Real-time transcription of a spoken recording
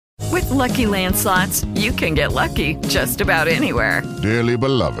Lucky Land Slots, you can get lucky just about anywhere. Dearly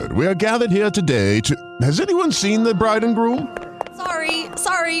beloved, we are gathered here today to... Has anyone seen the bride and groom?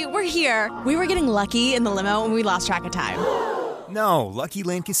 Sorry, we're here. We were getting lucky in the limo and we lost track of time. No, Lucky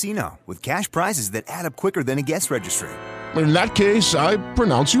Land Casino, with cash prizes that add up quicker than a guest registry. In that case, I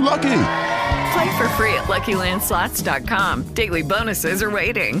pronounce you lucky. Play for free at LuckyLandSlots.com. Daily bonuses are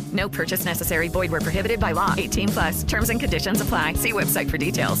waiting. No purchase necessary. Void where prohibited by law. 18+. Terms and conditions apply. See website for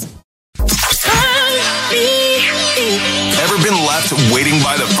details. Ever been left waiting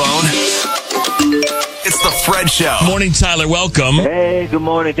by the phone? It's the Fred Show. Morning, Tyler. Welcome. Hey, good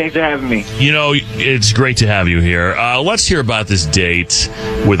morning. Thanks for having me. You know, it's great to have you here. Let's hear about this date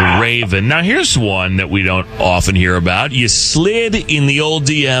with Raven. Now, here's one that we don't often hear about. You slid in the old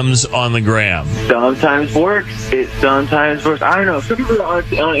DMs on the gram. Sometimes works. It sometimes works. I don't know. Some people on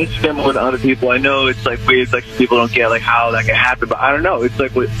Instagram with other people, I know it's like weird. It's like people don't get like how that can happen, but I don't know. It's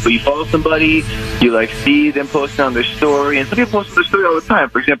like when you follow somebody, you like see them posting on their story, and some people post on their story all the time.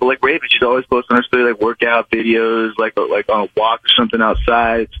 For example, like Raven, she's always posting on her story like workout videos, like on a walk or something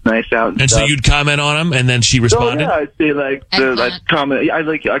outside. It's nice out and stuff. So you'd comment on them, and then she responded? Oh, yeah, I'd say I comment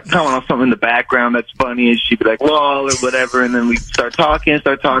on something in the background that's funny, and she'd be like, lol, or whatever, and then we start talking, and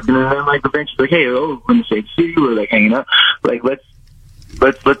then like eventually like, hey, we're in the same city, we're like hanging out, like let's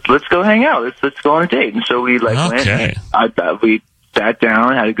go hang out, let's go on a date. And so we like went, we sat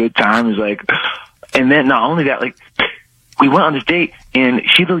down, had a good time. It was like, and then not only that, like we went on this date, and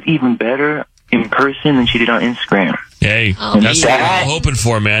she looked even better in person than she did on Instagram. Hey, that's what we're all hoping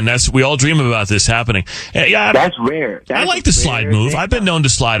for, man. We all dream about this happening. Yeah, that's rare. I like the slide move. I've been known to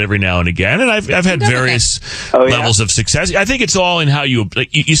slide every now and again, and I've had various levels of success. I think it's all in how you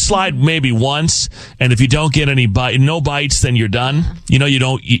slide maybe once, and if you don't get no bites, then you're done. You know,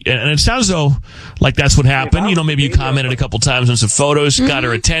 and it sounds though like that's what happened. You know, maybe you commented a couple times on some photos, got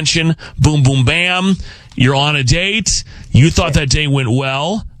her attention. Boom, boom, bam. You're on a date. You thought that day went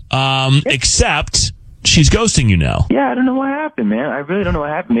well. Except she's ghosting you now. Yeah, I don't know what happened, man. I really don't know what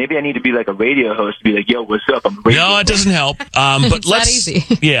happened. Maybe I need to be like a radio host to be like, yo, what's up? I'm a radio No, it doesn't help. But let's,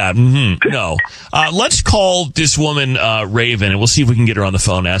 easy. Yeah, no. Let's call this woman, Raven, and we'll see if we can get her on the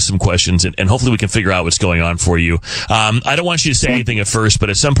phone, ask some questions, and hopefully we can figure out what's going on for you. I don't want you to say anything at first,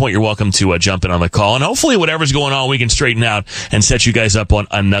 but at some point you're welcome to jump in on the call, and hopefully whatever's going on, we can straighten out and set you guys up on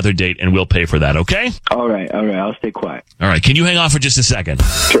another date, and we'll pay for that, okay? All right. I'll stay quiet. All right. Can you hang on for just a second?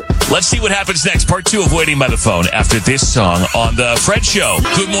 Sure. Let's see what happens next. Part 2 of Waiting by the Phone after this song on The Fred Show.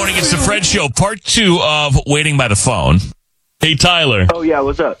 Good morning. It's The Fred Show. Part 2 of Waiting by the Phone. Hey, Tyler. Oh, yeah.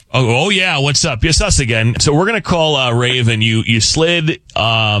 What's up? Oh yeah. What's up? Yes, us again. So we're going to call Raven. You slid in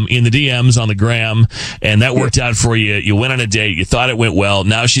the DMs on the gram, and that worked out for you. You went on a date. You thought it went well.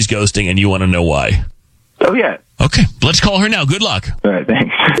 Now she's ghosting, and you want to know why. Oh, yeah. Okay. Let's call her now. Good luck. All right.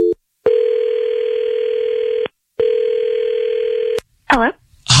 Thanks. Hello?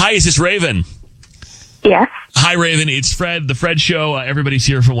 Hi, is this Raven? Yes. Hi, Raven. It's Fred, The Fred Show. Everybody's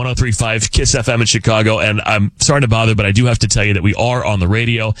here from 103.5 KISS FM in Chicago, and I'm sorry to bother, but I do have to tell you that we are on the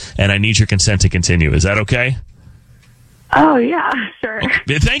radio, and I need your consent to continue. Is that okay? Oh, yeah, sure.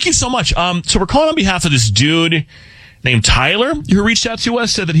 Okay. Thank you so much. So we're calling on behalf of this dude named Tyler who reached out to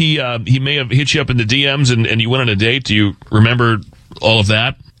us, said that he may have hit you up in the DMs, and you went on a date. Do you remember all of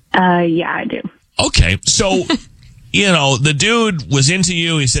that? Yeah, I do. Okay, so... You know, the dude was into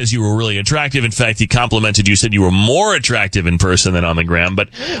you. He says you were really attractive. In fact, he complimented you, said you were more attractive in person than on the gram. But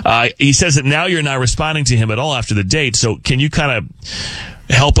he says that now you're not responding to him at all after the date. So can you kind of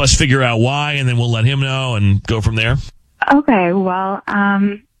help us figure out why, and then we'll let him know and go from there? Okay, well,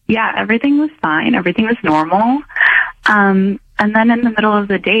 yeah, everything was fine. Everything was normal. And then in the middle of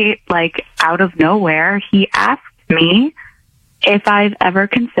the date, like out of nowhere, he asked me if I've ever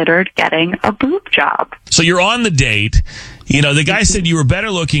considered getting a boob job. So you're on the date. You know, the guy said you were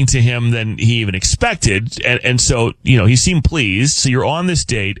better looking to him than he even expected. And so, you know, he seemed pleased. So you're on this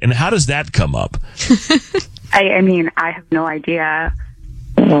date. And how does that come up? I mean, I have no idea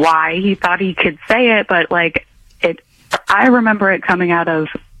why he thought he could say it, but like I remember it coming out of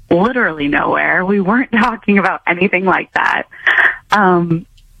literally nowhere. We weren't talking about anything like that.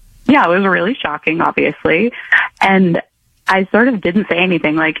 Yeah, it was really shocking, obviously. And I sort of didn't say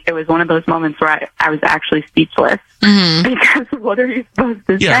anything. Like, it was one of those moments where I was actually speechless. Mm-hmm. Because what are you supposed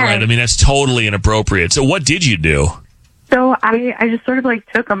to say? Yeah, right. I mean, that's totally inappropriate. So what did you do? So I just sort of,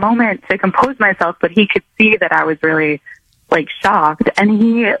 like, took a moment to compose myself, but he could see that I was really, like, shocked. And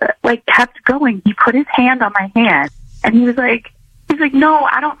he, like, kept going. He put his hand on my hand. And he was like, no,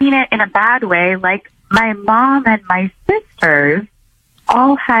 I don't mean it in a bad way. Like, my mom and my sisters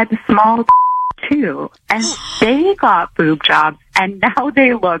all had small too, and they got boob jobs, and now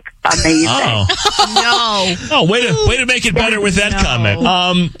they look amazing. Oh. Oh, way to make it better with that comment.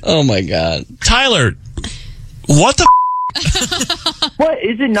 Oh my God. Tyler, what the What,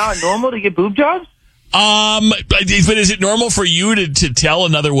 is it not normal to get boob jobs? But is it normal for you to tell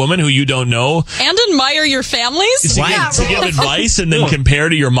another woman who you don't know And admire your families? to give advice and then compare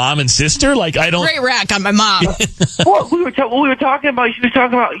to your mom and sister? Like, I don't. Great rack on my mom. Well, we were talking about. She was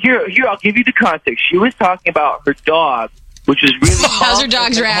talking about here. I'll give you the context. She was talking about her dog, which is really. How's her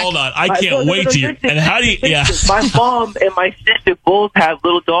dog's rack? Hold on, I can't wait to hear. And how do you? Yeah. My mom and my sister both have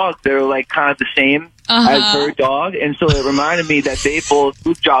little dogs that are like kind of the same as her dog, and so it reminded me that they both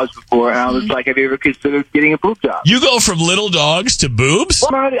boob jobs before, and I was like, have you ever considered getting a boob job? You go from little dogs to boobs?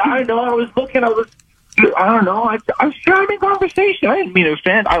 Well, I don't know. I don't know. I was having a conversation. I didn't mean to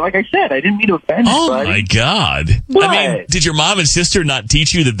offend. Like I said, I didn't mean to offend. Oh, buddy. my God. What? I mean, did your mom and sister not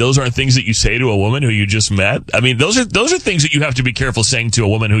teach you that those aren't things that you say to a woman who you just met? I mean, those are things that you have to be careful saying to a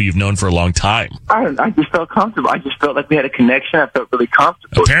woman who you've known for a long time. I just felt comfortable. I just felt like we had a connection. I felt really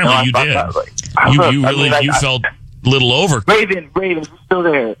comfortable. Apparently you did. You felt a little over. Raven, you're still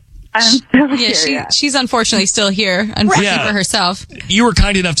there. I'm still here. Yeah, she's unfortunately still here, unfortunately for herself. You were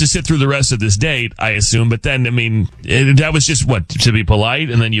kind enough to sit through the rest of this date, I assume, but then, I mean, that was just, to be polite,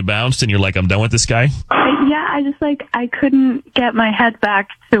 and then you bounced, and you're like, I'm done with this guy? Yeah, I couldn't get my head back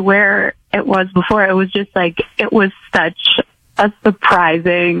to where it was before. It was just like, it was such a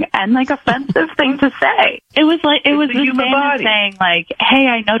surprising and like offensive thing to say. It was like, it was the same as saying like, hey,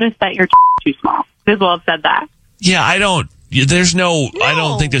 I noticed that you're too small. Griswold said that. Yeah, I don't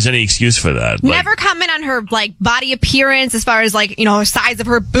think there's any excuse for that. Never comment on her like body appearance as far as like, her size of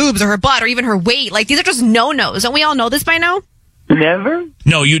her boobs or her butt or even her weight. Like, these are just no-nos. Don't we all know this by now? Never?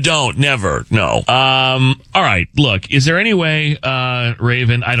 No, you don't. Never. No. All right. Look, is there any way,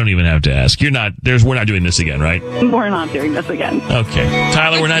 Raven, I don't even have to ask. We're not doing this again, right? We're not doing this again. Okay.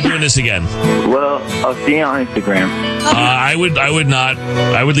 Tyler, we're not doing this again. Well, I'll see you on Instagram. I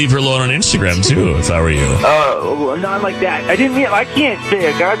would leave her alone on Instagram too, if I were you. Oh, not like that. I can't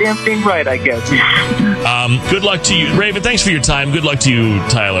say a goddamn thing right, I guess. Good luck to you. Raven, thanks for your time. Good luck to you,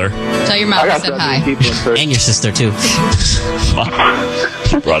 Tyler. Tell your mom I said hi. And your sister, too.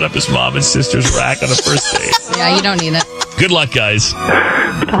 He brought up his mom and sister's rack on the first date. Yeah, you don't need it. Good luck, guys.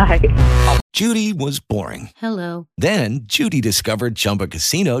 Bye. Judy was boring. Hello. Then Judy discovered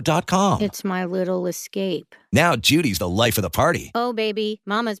ChumbaCasino.com. It's my little escape. Now Judy's the life of the party. Oh, baby,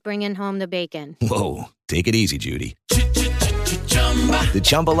 mama's bringing home the bacon. Whoa, take it easy, Judy. The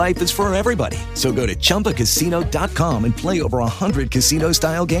Chumba life is for everybody. So go to ChumbaCasino.com and play over 100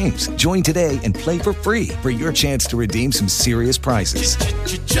 casino-style games. Join today and play for free for your chance to redeem some serious prizes.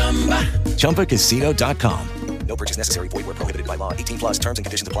 ChumbaCasino.com. No purchase necessary. Void where prohibited by law. 18+ terms and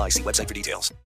conditions apply. See website for details.